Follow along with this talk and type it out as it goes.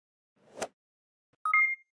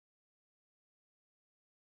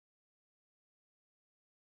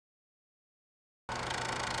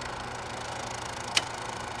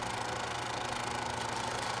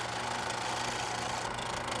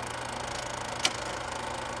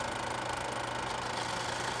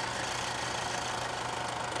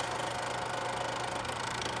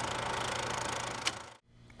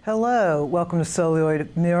Hello, welcome to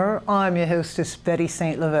Celluloid Mirror. I'm your hostess, Betty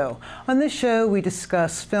St. Laveau. On this show, we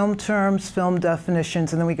discuss film terms, film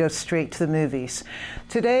definitions, and then we go straight to the movies.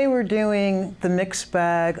 Today, we're doing The Mixed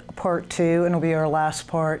Bag, Part 2, and it'll be our last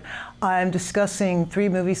part. I'm discussing three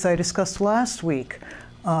movies I discussed last week.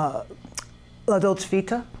 La Dolce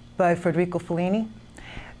Vita by Federico Fellini,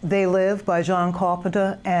 They Live by John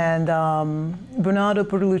Carpenter, and Bernardo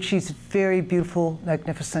Bertolucci's very beautiful,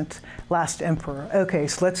 magnificent Last Emperor. Okay,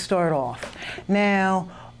 so let's start off. Now,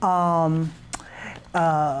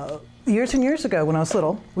 years and years ago when I was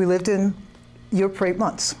little, we lived in Europe for 8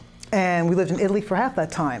 months. And we lived in Italy for half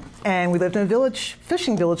that time. And we lived in a village,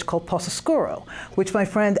 fishing village called Possoscuro, which my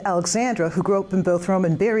friend Alexandra, who grew up in both Rome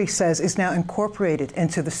and Bari, says is now incorporated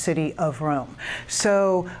into the city of Rome.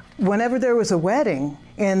 So whenever there was a wedding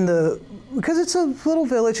because it's a little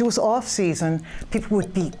village, it was off season, people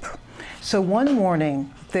would beep. So one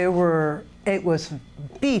morning, it was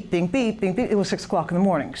beeping, beeping, beeping. It was 6 o'clock in the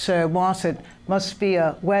morning. So Mom said, must be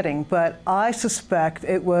a wedding. But I suspect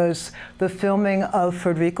it was the filming of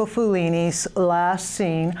Federico Fellini's last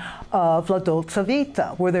scene of La Dolce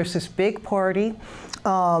Vita, where there's this big party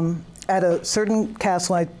at a certain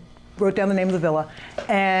castle. I wrote down the name of the villa.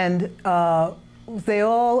 And they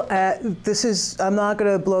all, I'm not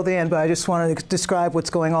going to blow the end, but I just wanted to describe what's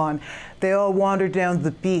going on. They all wander down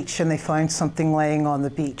the beach and they find something laying on the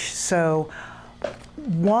beach. So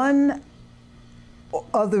one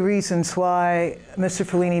of the reasons why Mr.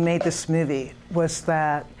 Fellini made this movie was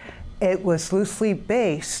that it was loosely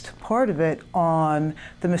based, part of it, on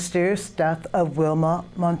the mysterious death of Wilma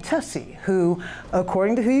Montesi, who,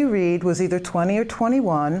 according to who you read, was either 20 or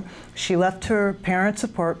 21. She left her parents'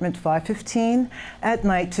 apartment 5:15 at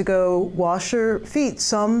night to go wash her feet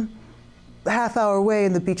some half-hour away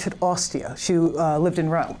in the beach at Ostia. She lived in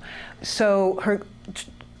Rome. So her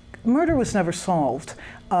murder was never solved,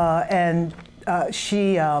 and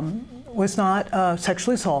she was not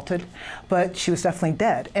sexually assaulted, but she was definitely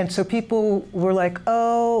dead. And so people were like,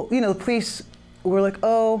 oh, the police were like,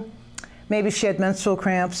 oh, maybe she had menstrual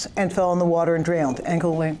cramps and fell in the water and drowned,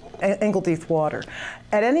 ankle-deep water.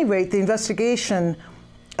 At any rate, the investigation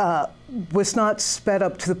was not sped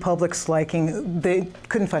up to the public's liking. They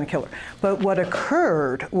couldn't find a killer. But what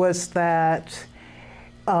occurred was that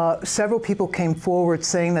several people came forward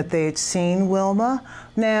saying that they had seen Wilma.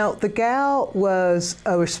 Now, the gal was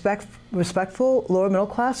a respectful lower middle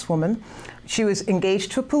class woman. She was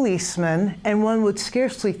engaged to a policeman, and one would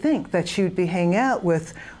scarcely think that she would be hanging out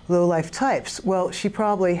with low-life types. Well, she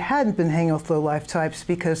probably hadn't been hanging with low-life types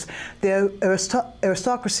because the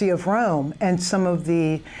aristocracy of Rome and some of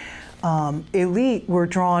the elite were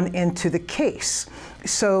drawn into the case.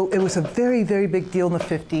 So it was a very, very big deal in the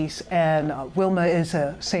 50s, and Wilma is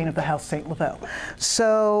a saint of the House St. Laveau.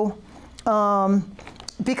 So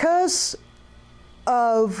because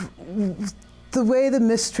of the way the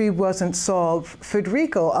mystery wasn't solved,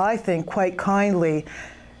 Federico, I think, quite kindly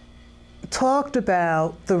talked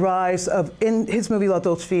about the rise of, in his movie La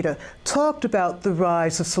Dolce Vita, talked about the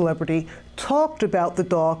rise of celebrity, talked about the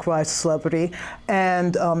dark rise of celebrity,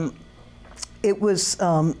 and it was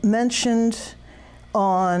mentioned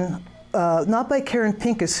on, not by Karen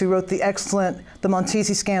Pincus, who wrote the excellent The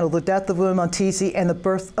Montesi Scandal, The Death of William Montesi and the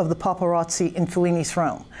Birth of the Paparazzi in Fellini's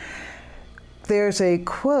Rome. There's a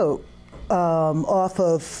quote off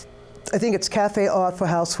of, I think it's Cafe Art for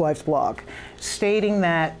Housewives blog, stating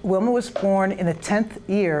that Wilma was born in the 10th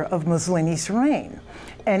year of Mussolini's reign.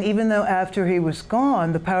 And even though after he was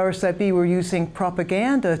gone, the powers that be were using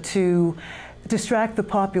propaganda to distract the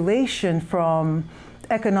population from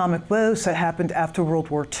economic woes that happened after World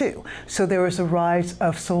War II. So there was a rise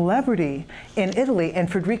of celebrity in Italy,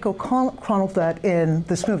 and Federico chronicled that in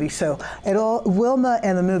this movie. So Wilma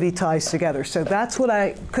and the movie ties together. So that's what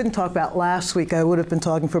I couldn't talk about last week. I would have been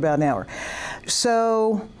talking for about an hour.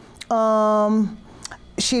 So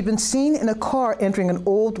she had been seen in a car entering an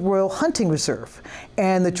old royal hunting reserve,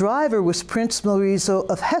 and the driver was Prince Maurizio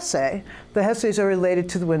of Hesse. The Hesses are related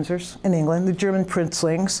to the Windsors in England, the German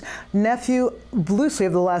princelings, nephew loosely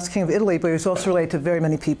of the last king of Italy, but he was also related to very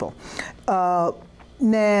many people.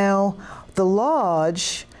 Now, the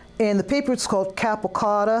lodge, in the paper it's called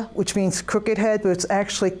Capocotta, which means crooked head, but it's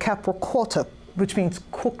actually Caprocotta, which means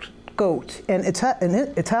cooked goat in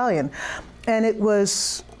Italian. And it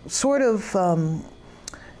was sort of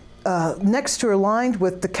next to or aligned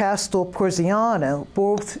with the Castel Porziano,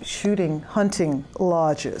 both hunting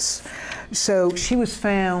lodges. So she was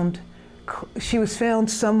found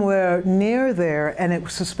somewhere near there, and it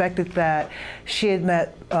was suspected that she had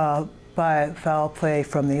met by foul play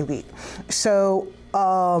from the elite. So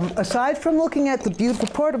aside from looking at the beautiful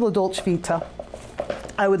part of La Dolce Vita,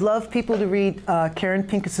 I would love people to read Karen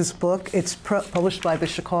Pincus's book. It's published by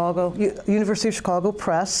the University of Chicago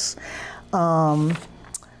Press. And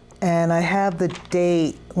I have the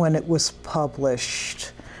date when it was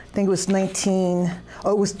published. I think it was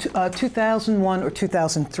 2001 or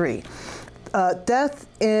 2003. Death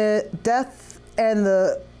and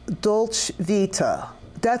the Dolce Vita.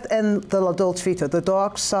 Death and the La Dolce Vita, The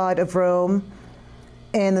Dark Side of Rome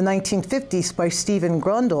in the 1950s by Stephen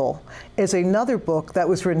Grundle is another book that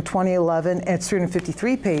was written in 2011, and it's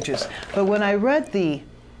 353 pages. But when I read the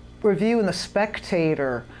review in The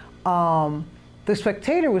Spectator was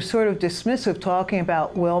sort of dismissive, talking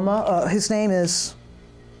about Wilma. His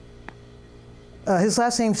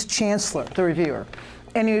last name's Chancellor, the reviewer.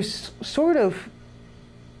 And he was sort of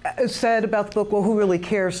said about the book, well, who really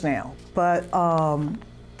cares now? But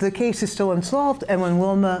the case is still unsolved, and when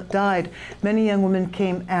Wilma died, many young women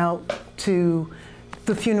came out to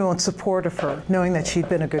the funeral in support of her, knowing that she'd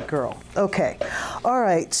been a good girl. Okay, all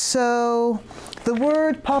right, so the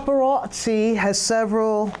word paparazzi has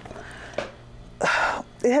several,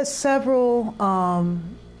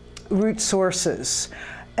 root sources.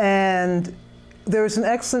 And there was an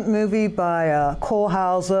excellent movie by Cole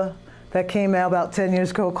Hauser that came out about 10 years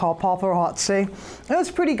ago called Paparazzi. It was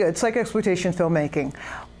pretty good. It's like exploitation filmmaking.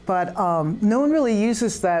 But no one really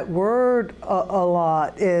uses that word a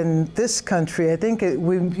lot in this country. I think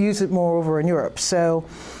we use it more over in Europe. So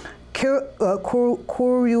Coriolano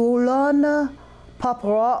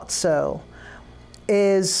Paparazzo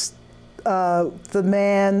is the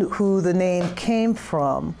man who the name came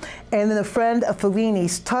from. And then a friend of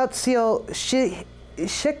Fellini's, Tazio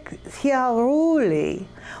Schiarulli,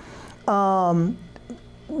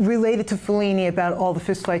 related to Fellini about all the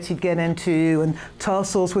fistfights he'd get into and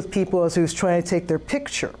tussles with people as he was trying to take their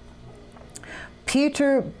picture.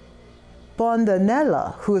 Peter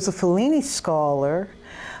Bondanella, who is a Fellini scholar,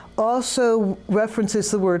 also references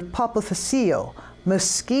the word papafacio,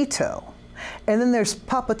 mosquito. And then there's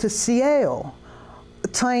papataceo, a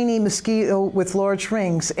tiny mosquito with large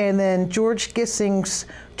rings. And then George Gissing's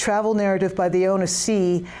travel narrative by the Iona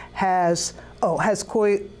Sea has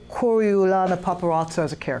Coriolano Paparazzo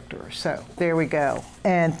as a character. So there we go.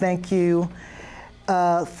 And thank you,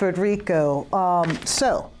 Federico.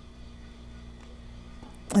 So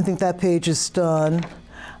I think that page is done.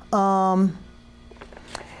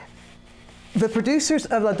 The producers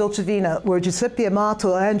of La Dolce Vita were Giuseppe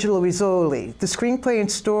Amato and Angelo Rizzoli. The screenplay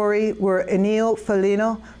and story were Ennio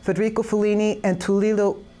Fellino, Federico Fellini, and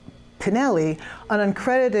Tullio Pinelli. An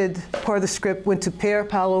uncredited part of the script went to Pier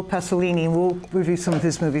Paolo Pasolini, and we'll review some of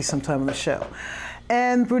his movies sometime on the show.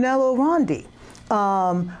 And Brunello Rondi.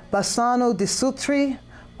 Bassano di Sutri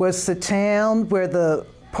was the town where the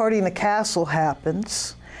party in the castle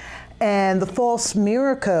happens. And the false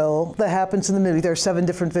miracle that happens in the movie, there are 7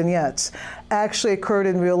 different vignettes, actually occurred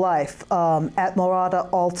in real life at Morata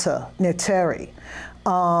Alta, near Terri.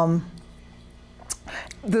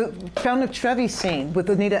 The Fountain of Trevi scene with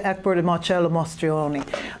Anita Ekberg and Marcello Mastroianni.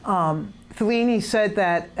 Fellini said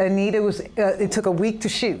that Anita was, it took a week to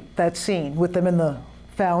shoot that scene with them in the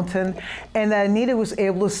fountain, and that Anita was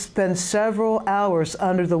able to spend several hours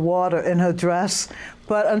under the water in her dress.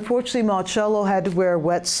 But unfortunately, Marcello had to wear a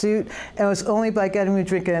wetsuit, and it was only by getting him to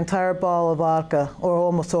drink an entire bottle of vodka, or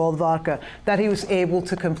almost all the vodka, that he was able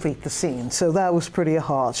to complete the scene. So that was pretty a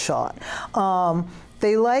hard shot.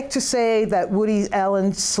 They like to say that Woody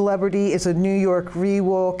Allen's Celebrity is a New York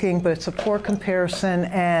rewalking, but it's a poor comparison,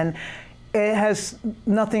 and it has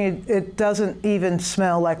nothing, it doesn't even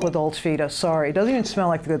smell like La Dolce Vita, sorry. It doesn't even smell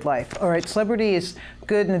like The Good Life. All right, Celebrity is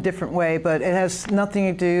good in a different way, but it has nothing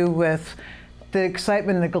to do with the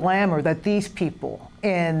excitement and the glamour that these people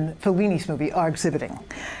in Fellini's movie are exhibiting.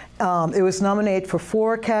 It was nominated for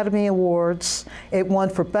 4 Academy Awards. It won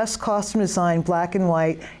for Best Costume Design, Black and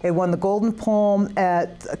White. It won the Golden Palm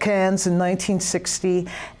at Cannes in 1960.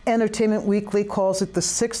 Entertainment Weekly calls it the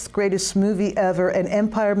 6th greatest movie ever, and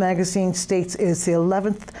Empire magazine states it is the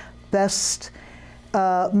 11th best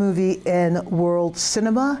movie in world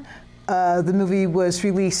cinema. The movie was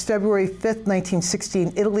released February 5th, 1960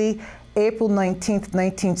 in Italy, April 19th,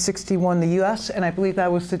 1961 in the US, and I believe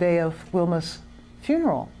that was the day of Wilma's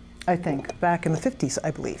funeral, I think, back in the 50s,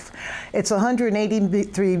 I believe. It's 180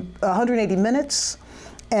 minutes,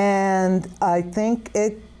 and I think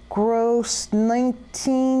it grossed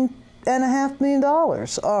 $19.5 million.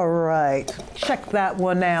 All right, check that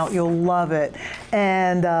one out. You'll love it.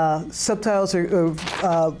 And subtitles are,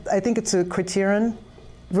 I think it's a Criterion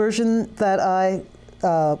version that I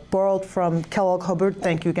borrowed from Kellogg Hubbard.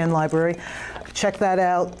 Thank you again, library. Check that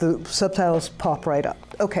out. The subtitles pop right up.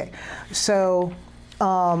 Okay, so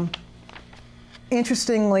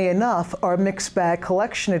interestingly enough, our mixed bag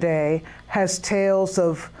collection today has tales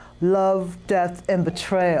of love, death, and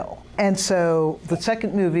betrayal. And so the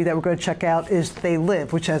second movie that we're going to check out is They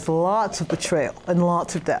Live, which has lots of betrayal and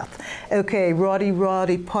lots of death. Okay,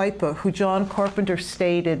 Roddy Piper, who John Carpenter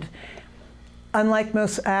stated, unlike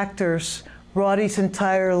most actors, Roddy's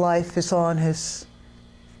entire life is on his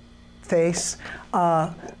face,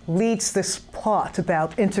 leads this plot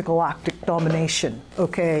about intergalactic domination,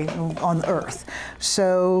 okay, on Earth.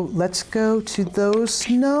 So let's go to those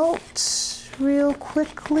notes real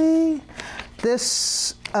quickly.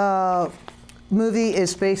 This movie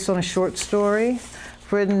is based on a short story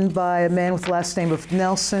written by a man with the last name of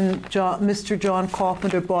Nelson. Mr. John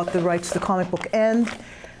Carpenter bought the rights to the comic book and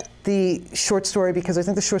the short story because I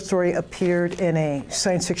think the short story appeared in a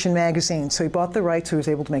science fiction magazine. So he bought the rights, so he was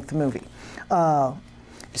able to make the movie. Ooh,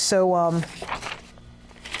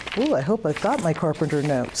 I hope I've got my Carpenter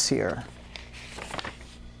notes here.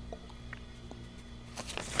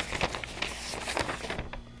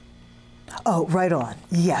 Oh, right on.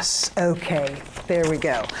 Yes. Okay. There we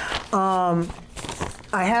go.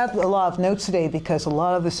 I have a lot of notes today because a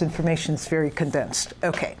lot of this information is very condensed.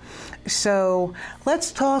 Okay. So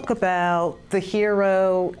let's talk about the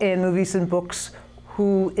hero in movies and books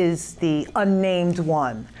who is the unnamed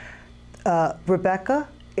one. Rebecca,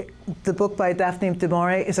 the book by Daphne du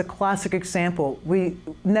Maurier, is a classic example. We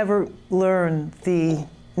never learn the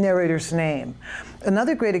narrator's name.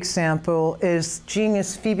 Another great example is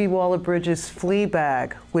genius Phoebe Waller-Bridge's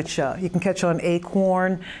Fleabag, which you can catch on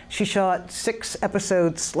Acorn. She shot 6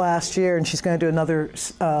 episodes last year, and she's going to do another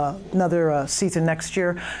season next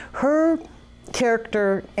year. Her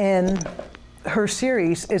character in her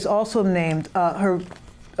series is also named, her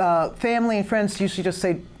family and friends usually just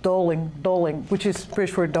say Doling, which is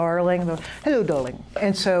British for darling. Hello, darling.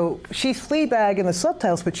 And so she's Fleabag in the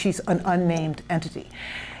subtitles, but she's an unnamed entity.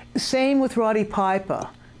 Same with Roddy Piper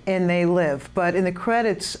in They Live, but in the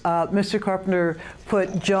credits, Mr. Carpenter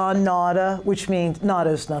put John Nada, which means nada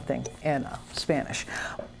is nothing in Spanish.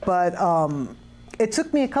 But it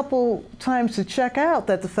took me a couple times to check out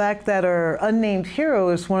that the fact that our unnamed hero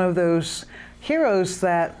is one of those heroes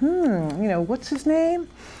that, you know, what's his name?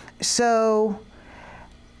 So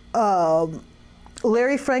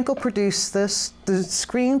Larry Frankel produced this. The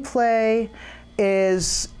screenplay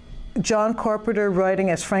is John Carpenter writing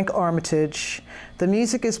as Frank Armitage. The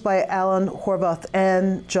music is by Alan Horvath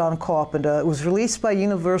and John Carpenter. It was released by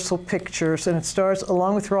Universal Pictures, and it stars,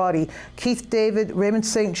 along with Roddy, Keith David, Raymond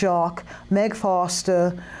St. Jacques, Meg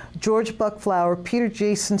Foster, George Buckflower, Peter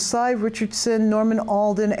Jason, Cy Richardson, Norman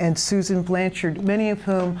Alden, and Susan Blanchard, many of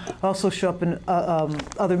whom also show up in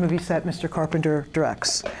other movies that Mr. Carpenter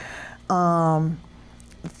directs.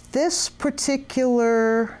 This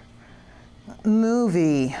particular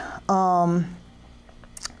movie,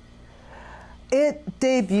 it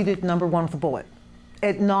debuted at #1 with a bullet.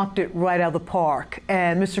 It knocked it right out of the park.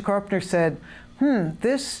 And Mr. Carpenter said,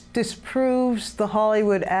 this disproves the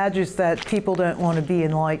Hollywood adage that people don't want to be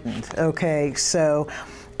enlightened. Okay, so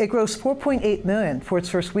it grossed $4.8 million for its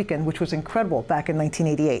first weekend, which was incredible back in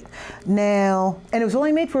 1988. Now, and it was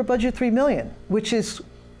only made for a budget of $3 million, which is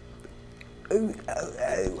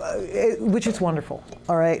wonderful.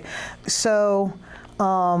 All right, so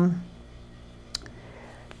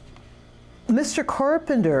Mr.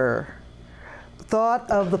 Carpenter thought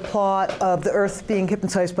of the plot of the Earth being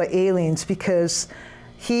hypnotized by aliens because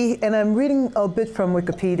he, and I'm reading a bit from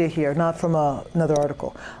Wikipedia here, not from another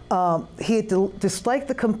article, he had disliked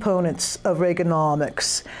the components of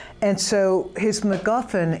Reaganomics, and so his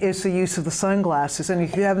MacGuffin is the use of the sunglasses, and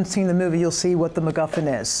if you haven't seen the movie, you'll see what the MacGuffin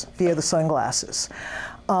is via the sunglasses.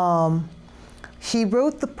 He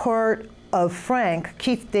wrote the part of Frank,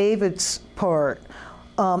 Keith David's part,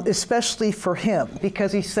 especially for him,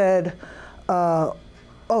 because he said,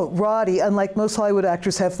 Roddy, unlike most Hollywood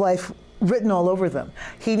actors, have life written all over them.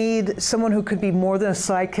 He needed someone who could be more than a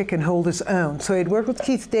sidekick and hold his own. So he'd worked with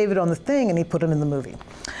Keith David on The Thing, and he put him in the movie.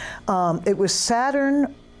 It was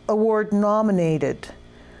Saturn Award nominated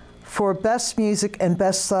for Best Music and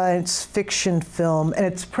Best Science Fiction Film, and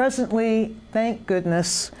it's presently, thank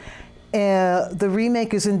goodness, the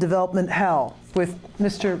remake is in development hell with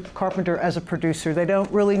Mr. Carpenter as a producer. They don't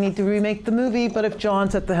really need to remake the movie, but if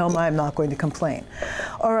John's at the helm, I'm not going to complain.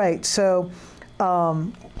 All right, so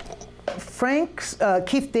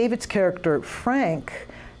Keith David's character, Frank,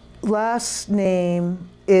 last name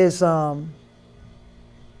is,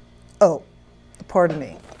 pardon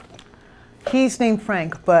me. He's named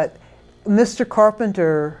Frank, but Mr.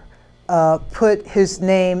 Carpenter put his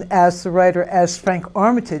name as the writer as Frank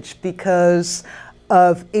Armitage because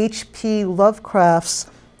of H.P. Lovecraft's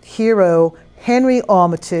hero, Henry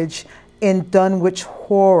Armitage in Dunwich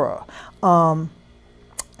Horror. John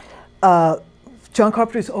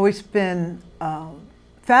Carpenter's always been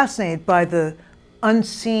fascinated by the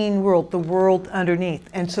unseen world, the world underneath.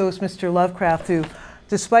 And so is Mr. Lovecraft, who,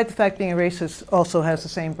 despite the fact being a racist, also has the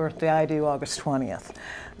same birthday I do, August 20th.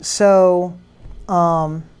 So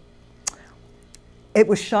it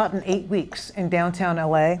was shot in 8 weeks in downtown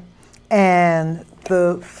LA, and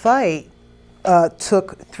the fight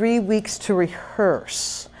took 3 weeks to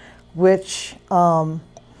rehearse, which I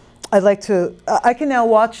can now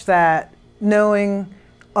watch that knowing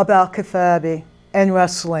about Kafabi and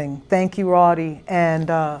wrestling. Thank you, Roddy, and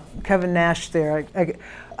Kevin Nash there.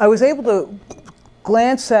 I was able to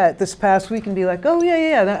glance at this past week and be like, oh,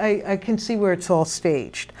 yeah, I can see where it's all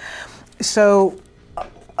staged. So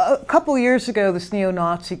a couple years ago, this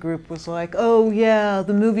neo-Nazi group was like, oh, yeah,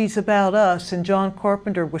 the movie's about us. And John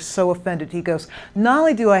Carpenter was so offended. He goes, not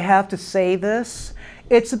only do I have to say this,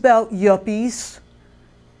 it's about yuppies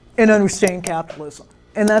and understanding capitalism.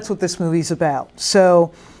 And that's what this movie's about.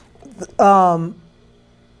 So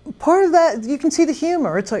part of that, you can see the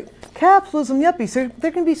humor. It's like, capitalism, yuppies,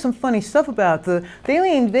 there can be some funny stuff about it. The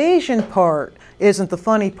alien invasion part isn't the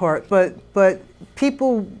funny part, but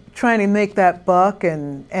people trying to make that buck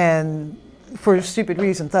and for stupid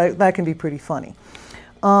reasons, that can be pretty funny.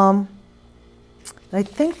 I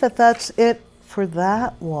think that's it for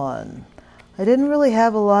that one. I didn't really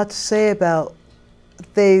have a lot to say about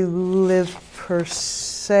They Live per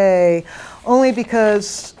se, only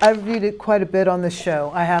because I reviewed it quite a bit on this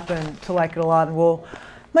show. I happen to like it a lot, and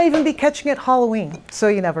might even be catching it Halloween, so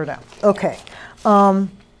you never know. Okay.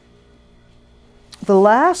 The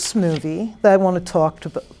last movie that I want to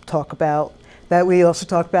talk about, that we also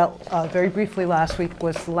talked about very briefly last week,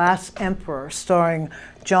 was The Last Emperor, starring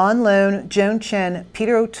John Lone, Joan Chen,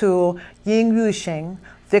 Peter O'Toole, Ying Wuxing,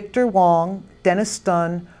 Victor Wong, Dennis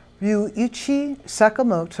Dunn, Ryuichi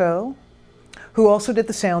Sakamoto, who also did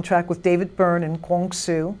the soundtrack with David Byrne and Kwong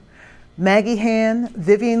Soo, Maggie Han,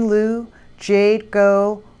 Vivian Liu, Jade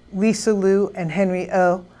Go, Lisa Liu, and Henry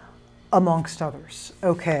Oh, amongst others.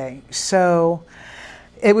 Okay, so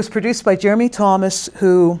it was produced by Jeremy Thomas,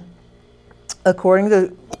 who, according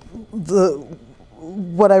to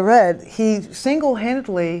what I read, he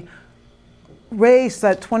single-handedly raised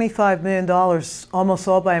that $25 million almost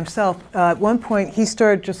all by himself. At one point, he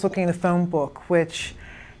started just looking at a phone book, which,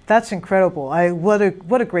 that's incredible. What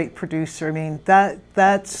a great producer. I mean,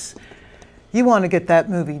 that's you want to get that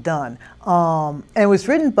movie done. And it was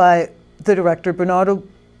written by the director, Bernardo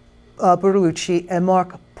Bertolucci, and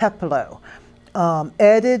Mark Pepolo.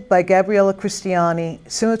 Edited by Gabriella Cristiani,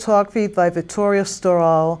 cinematography by Vittorio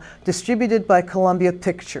Storaro, distributed by Columbia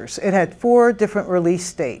Pictures. It had 4 different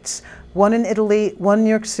release dates, one in Italy, one in New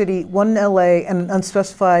York City, one in LA, and an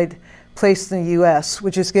unspecified place in the US,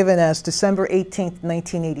 which is given as December 18th,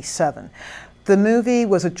 1987. The movie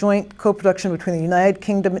was a joint co-production between the United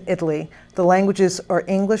Kingdom and Italy. The languages are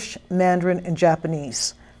English, Mandarin, and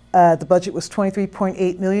Japanese. The budget was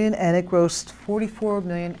 $23.8 million, and it grossed $44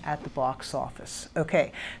 million at the box office.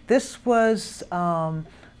 Okay, this was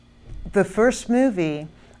the first movie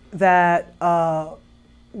that,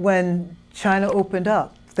 when China opened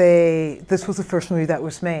up, this was the first movie that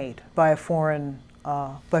was made by foreign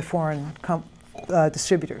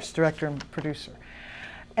distributors, director and producer.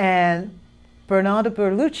 And Bernardo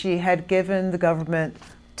Bertolucci had given the government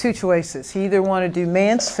 2 choices. He either wanted to do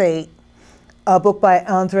Man's Fate, a book by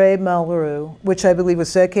André Malraux, which I believe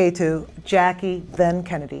was dedicated to Jackie, then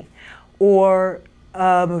Kennedy, or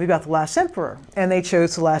a movie about the Last Emperor, and they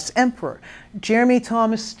chose The Last Emperor. Jeremy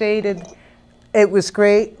Thomas stated it was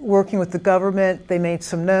great working with the government. They made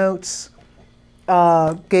some notes,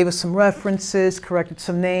 gave us some references, corrected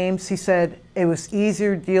some names. He said it was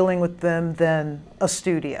easier dealing with them than a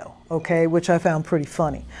studio, okay, which I found pretty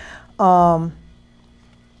funny.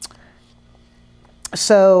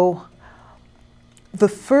 So the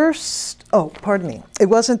first, it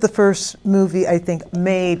wasn't the first movie, I think,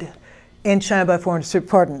 made in China by foreign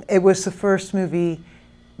distributors, it was the first movie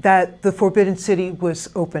that the Forbidden City was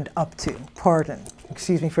opened up to,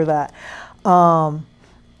 excuse me for that. And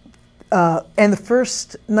the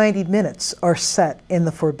first 90 minutes are set in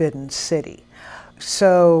the Forbidden City.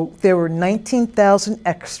 So there were 19,000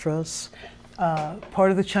 extras.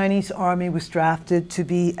 Part of the Chinese army was drafted to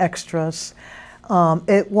be extras.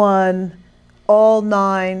 It won all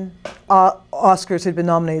 9 Oscars had been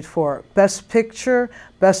nominated for. Best Picture,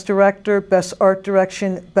 Best Director, Best Art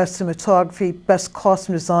Direction, Best Cinematography, Best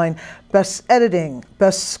Costume Design, Best Editing,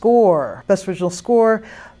 Best Score, Best Original Score,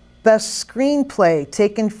 Best Screenplay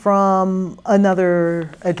taken from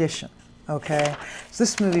another edition. Okay, so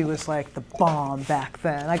this movie was like the bomb back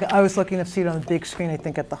then. I was lucky enough to see it on the big screen, I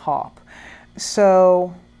think, at the Hop.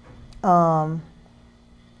 So, a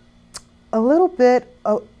little bit.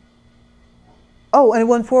 Oh, and it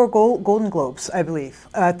won 4 Golden Globes, I believe,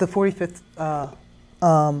 at the 45th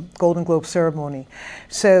Golden Globe ceremony.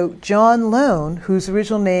 So John Lone, whose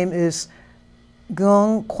original name is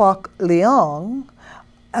Gong Kwok Leong,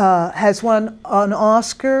 has won an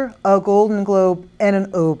Oscar, a Golden Globe, and an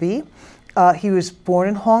Obie. He was born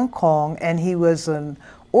in Hong Kong, and he was an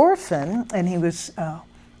orphan, and he was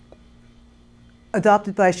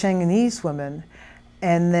adopted by Shanghainese women.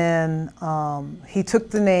 And then he took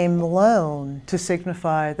the name Malone to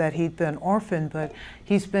signify that he'd been orphaned, but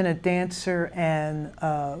he's been a dancer and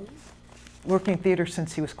working in theater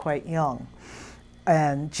since he was quite young.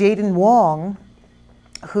 And Jaden Wong,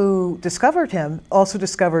 who discovered him, also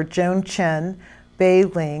discovered Joan Chen, Bei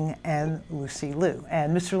Ling, and Lucy Liu.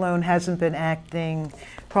 And Mr. Lone hasn't been acting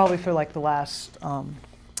probably for like the last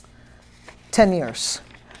 10 years.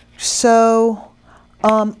 So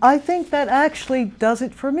I think that actually does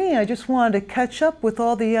it for me. I just wanted to catch up with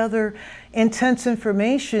all the other intense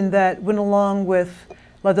information that went along with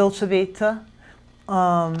La Dolce Vita,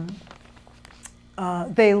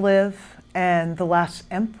 They Live, and The Last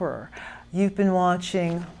Emperor. You've been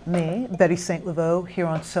watching me, Betty St. Laveau, here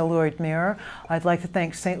on Celluloid Mirror. I'd like to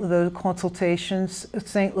thank St. Laveau Consultations,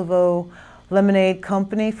 St. Laveau Lemonade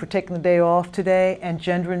Company for taking the day off today, and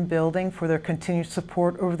Gendron Building for their continued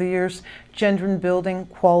support over the years. Gendron Building,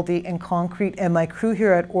 Quality and Concrete, and my crew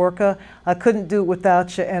here at Orca. I couldn't do it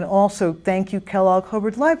without you. And also thank you, Kellogg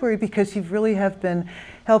Hubbard Library, because you really have been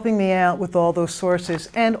helping me out with all those sources.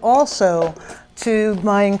 And also to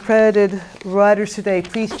my accredited writers today,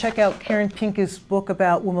 please check out Karen Pinke's book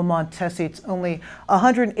about Wilma Montesi. It's only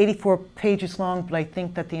 184 pages long, but I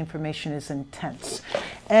think that the information is intense.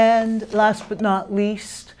 And last but not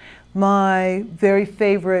least, my very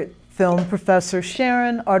favorite film professor,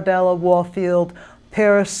 Sharon Ardella Warfield,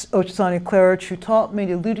 Paris Ochesani Claridge, who taught me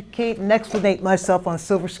to elucidate and explanate myself on a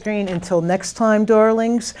silver screen. Until next time,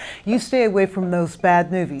 darlings, you stay away from those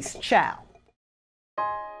bad movies. Ciao.